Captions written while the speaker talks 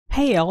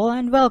Hey all,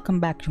 and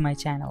welcome back to my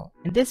channel.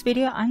 In this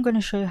video I'm going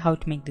to show you how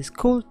to make this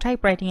cool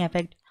typewriting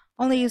effect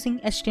only using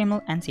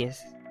HTML and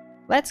CSS.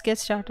 Let's get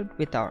started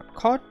with our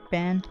code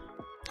pen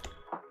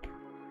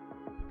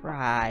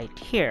right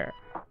here.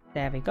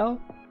 There we go.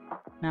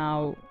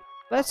 Now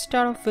let's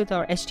start off with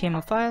our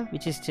HTML file,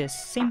 which is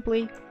just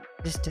simply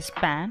a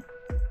span,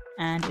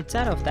 and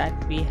inside of that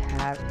we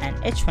have an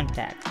h1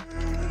 tag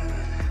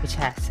which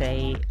has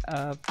a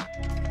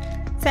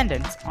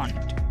sentence on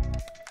it.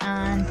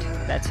 And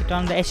that's it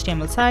on the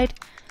HTML side.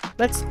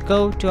 Let's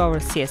go to our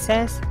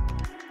CSS,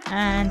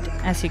 and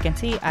as you can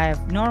see I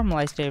have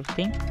normalized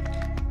everything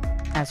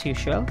as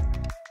usual,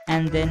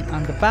 and then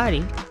on the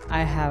body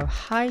I have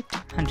height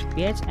 100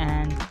 ph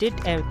and did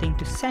everything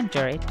to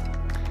center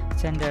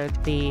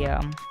the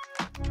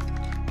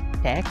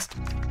text,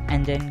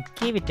 and then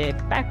give it a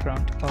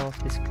background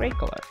of this gray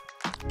color.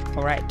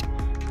 Alright,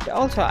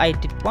 also I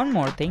did one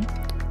more thing.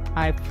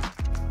 I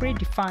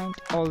predefined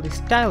all the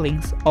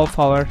stylings of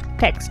our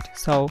text.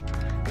 So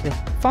the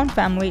font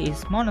family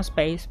is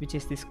monospace, which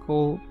is this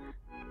cool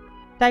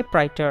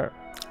typewriter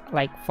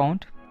like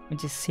font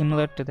which is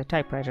similar to the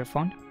typewriter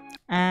font,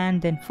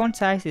 and then font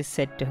size is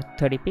set to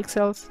 30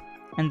 pixels,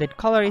 and then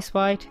color is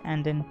white,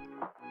 and then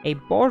a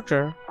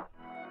border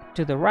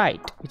to the right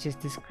which is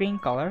this green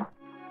color.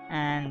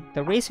 And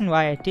the reason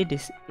why I did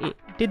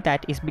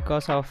that is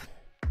because of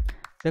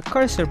the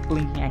cursor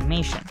blinking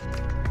animation,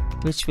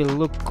 which will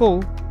look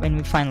cool when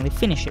we finally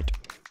finish it.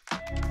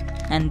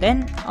 And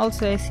then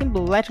also a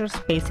simple letter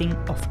spacing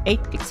of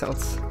 8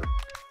 pixels.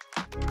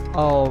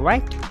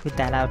 Alright, with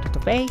that out of the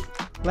way,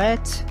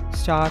 let's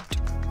start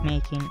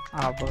making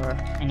our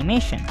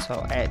animation.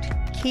 So add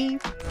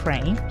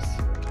keyframes,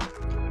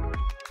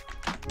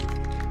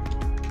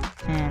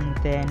 and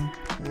then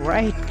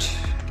write,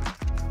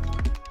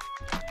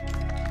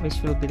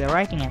 which will be the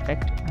writing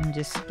effect. I'm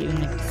just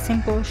giving it a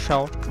simple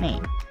short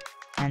name.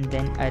 And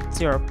then at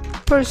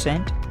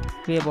 0%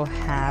 we will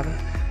have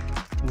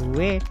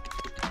width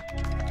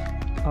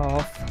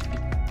of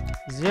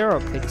 0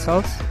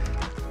 pixels,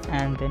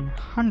 and then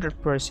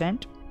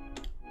 100%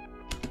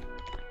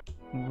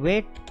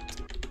 width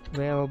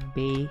will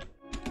be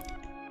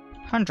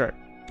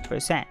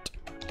 100%.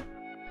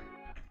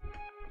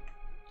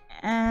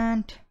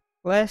 And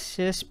let's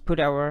just put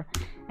our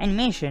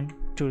animation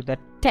to the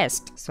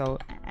test. So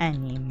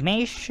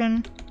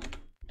animation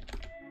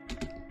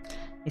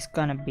is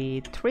gonna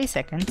be 3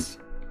 seconds,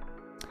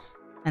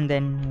 and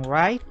then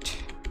write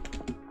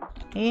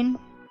infinite.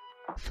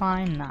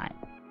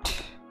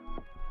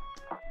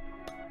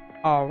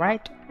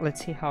 Alright,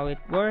 let's see how it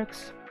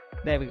works.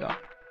 There we go.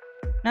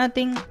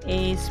 Nothing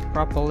is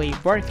properly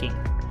working,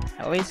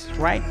 at least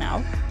right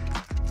now.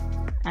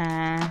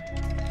 And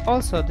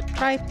also the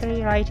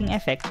typewriting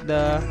effect,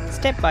 the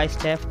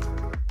step-by-step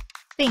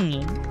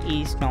thingy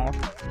is not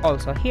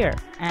also here.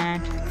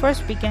 And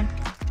first we can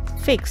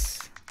fix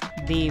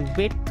the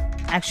width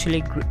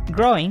actually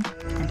growing,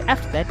 and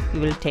after that we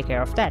will take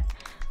care of that.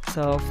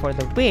 So for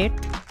the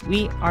width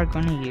we are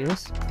going to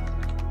use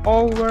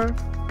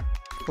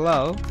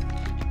overflow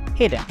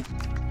hidden.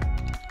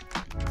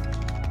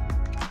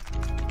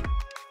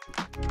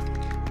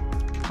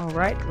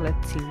 Alright,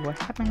 let's see what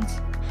happens.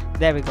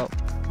 There we go.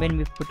 When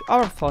we put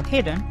overflow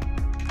hidden,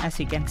 as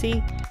you can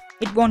see,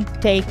 it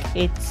won't take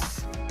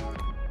its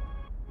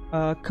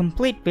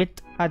complete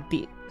width at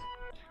the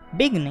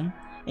beginning.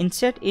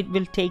 Instead, it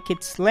will take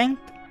its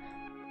length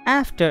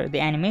after the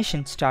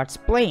animation starts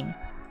playing.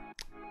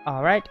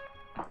 Alright,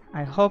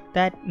 I hope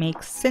that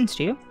makes sense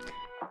to you.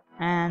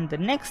 And the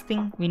next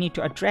thing we need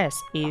to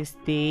address is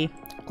the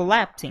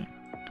collapsing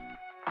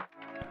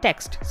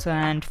text. So,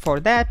 and for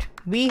that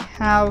we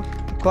have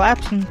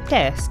collapsing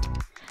text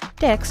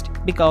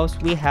because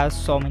we have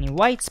so many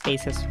white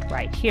spaces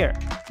right here,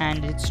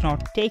 and it's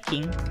not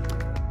taking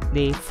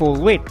the full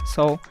width.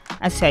 So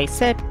as I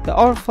said, the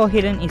overflow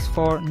hidden is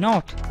for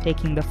not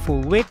taking the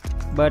full width,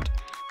 but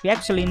we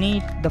actually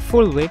need the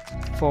full width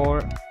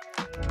for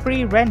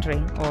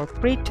pre-rendering or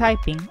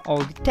pre-typing all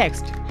the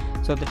text.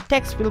 So the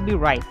text will be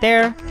right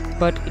there,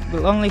 but it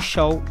will only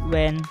show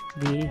when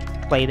we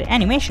play the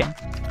animation.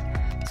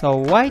 So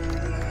white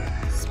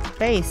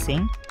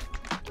spacing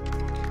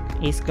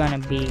is gonna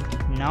be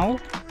no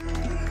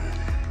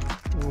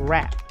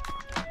wrap.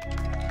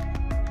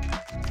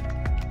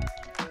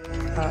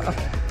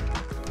 Okay,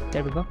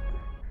 there we go.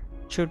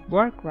 Should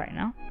work right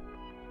now.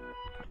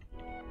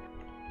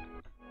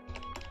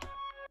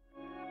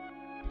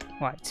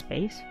 White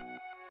space.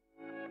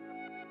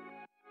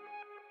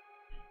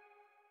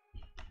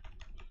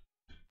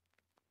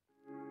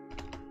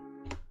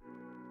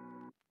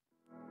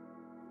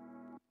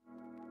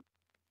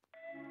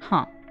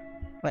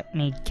 Let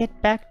me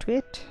get back to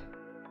it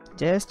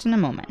just in a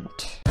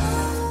moment.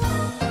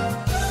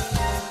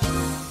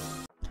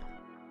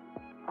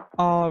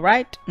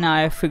 Alright, now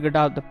I figured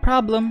out the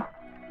problem.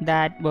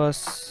 That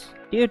was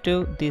due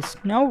to this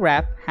no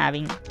wrap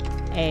having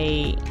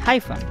a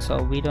hyphen,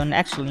 so we don't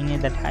actually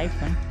need that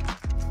hyphen.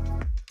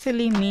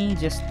 Silly me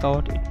just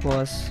thought it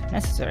was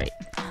necessary.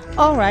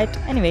 Alright,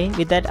 anyway,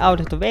 with that out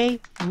of the way,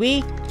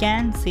 we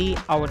can see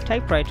our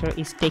typewriter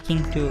is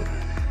beginning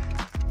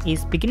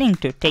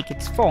to take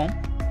its form,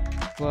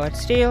 but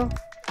still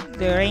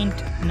there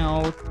ain't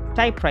no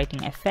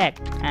typewriting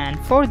effect, and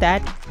for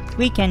that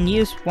we can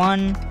use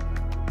one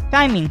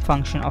timing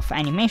function of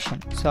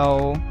animation.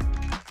 So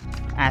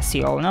as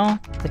you all know,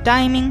 the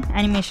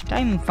animation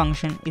timing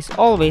function is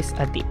always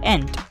at the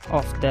end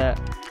of the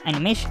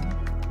animation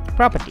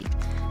property.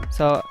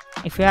 So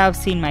if you have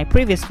seen my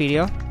previous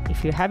video,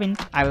 if you haven't,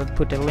 I will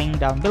put a link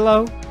down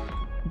below.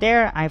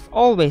 There I've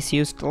always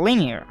used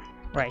linear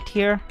right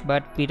here,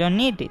 but we don't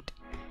need it.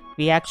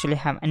 We actually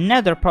have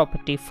another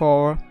property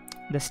for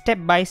the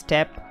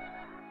step-by-step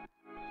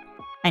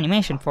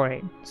animation for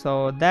it.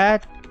 So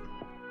that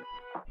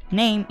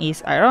name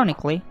is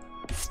ironically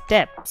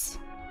steps,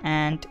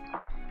 and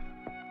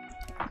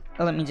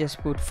let me just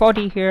put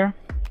 40 here.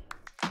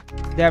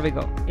 There we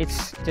go.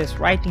 It's just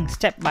writing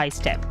step by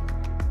step,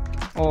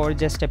 or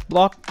just a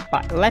block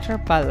by letter,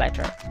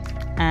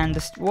 and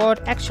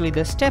what actually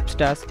the steps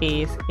does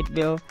is it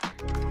will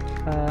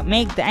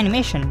make the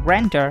animation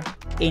render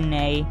in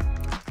a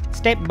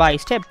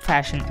step-by-step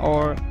fashion,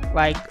 or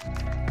like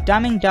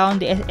dumbing down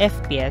the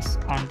FPS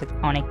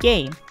on a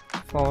game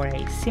for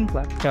a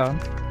simpler term.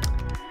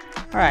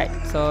 Alright,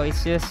 so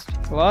it's just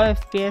low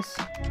FPS,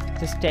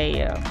 just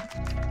a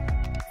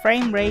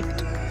frame rate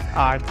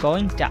are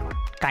going down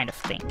kind of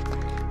thing.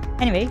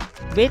 Anyway,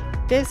 with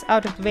this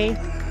out of the way,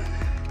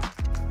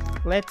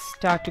 let's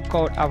start to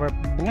code our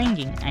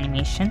blinking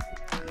animation,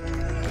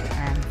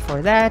 and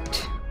for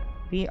that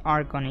we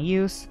are gonna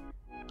use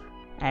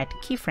add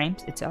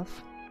keyframes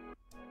itself.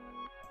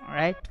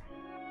 Alright,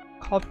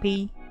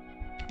 copy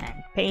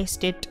and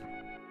paste it,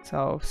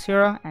 so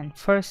 0, and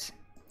first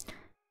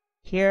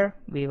here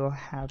we will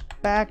have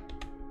back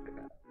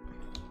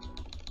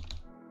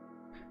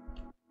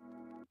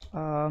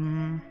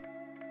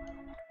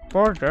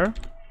border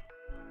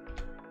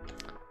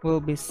will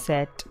be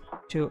set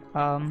to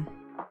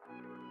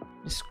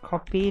just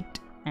copy it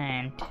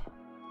and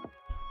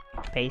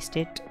paste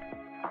it,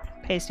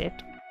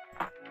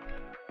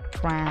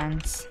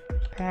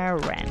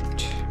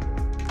 transparent,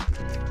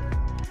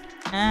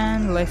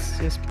 and let's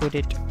just put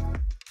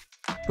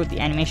the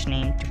animation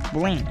name to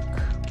blink.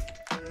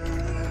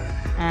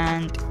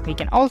 And we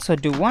can also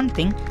do one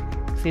thing.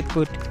 If we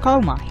put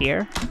comma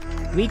here,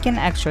 we can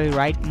actually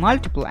write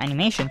multiple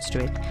animations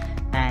to it,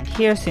 and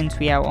here, since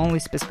we have only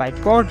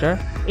specified border,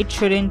 it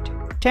shouldn't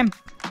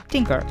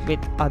tinker with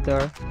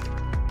other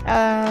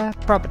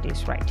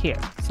properties right here.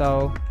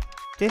 So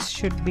this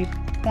should be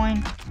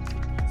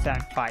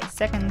 0.75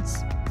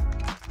 seconds.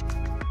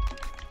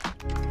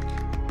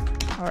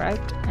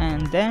 Alright,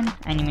 and then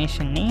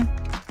animation name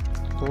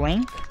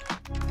blink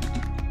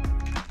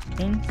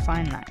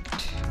infinite.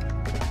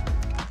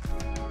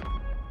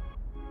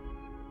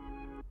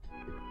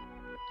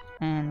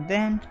 And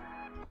then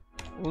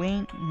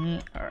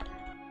linear.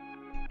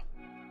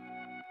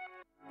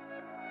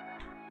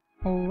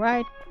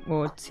 Alright,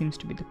 what seems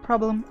to be the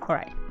problem?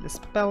 Alright, the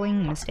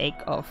spelling mistake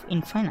of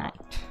infinite.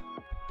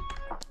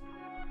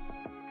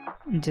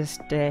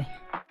 Just a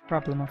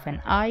problem of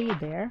an I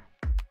there.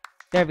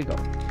 There we go.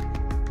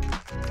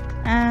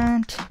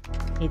 And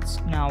it's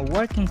now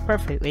working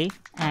perfectly,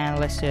 and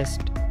let's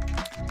just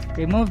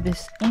remove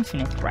this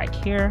infinite right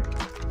here,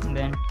 and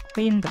then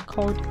clean the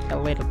code a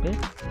little bit.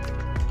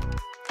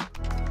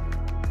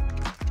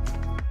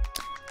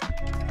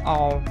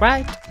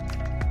 Alright,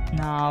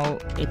 now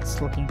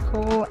it's looking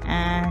cool,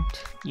 and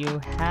you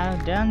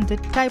have done the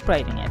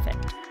typewriting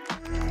effect.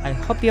 I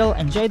hope you all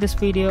enjoyed this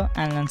video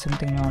and learned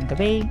something along the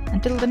way.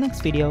 Until the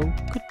next video,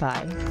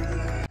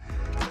 goodbye.